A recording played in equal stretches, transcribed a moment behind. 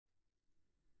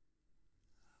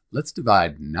Let's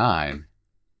divide 9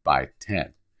 by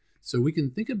 10. So we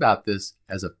can think about this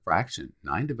as a fraction.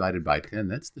 9 divided by 10,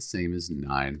 that's the same as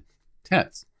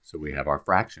 9/10. So we have our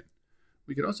fraction.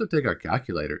 We could also take our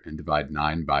calculator and divide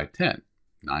 9 by 10.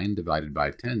 9 divided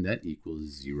by 10, that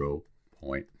equals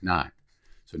 0.9.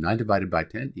 So 9 divided by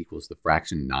 10 equals the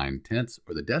fraction 9/10,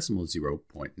 or the decimal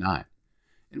 0.9.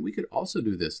 And we could also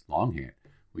do this longhand.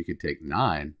 We could take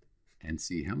 9 and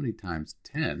see how many times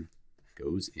 10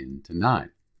 goes into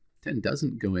 9. 10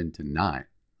 doesn't go into 9.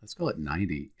 Let's call it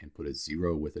 90 and put a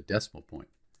 0 with a decimal point.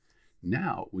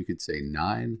 Now we could say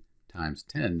 9 times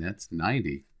 10, that's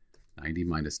 90. 90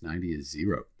 minus 90 is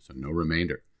 0, so no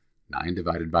remainder. 9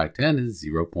 divided by 10 is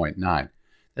 0.9.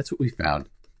 That's what we found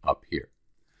up here.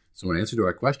 So in answer to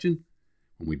our question,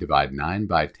 when we divide 9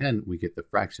 by 10, we get the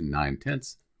fraction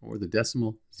 9/10, or the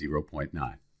decimal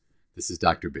 0.9. This is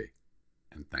Dr. B,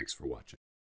 and thanks for watching.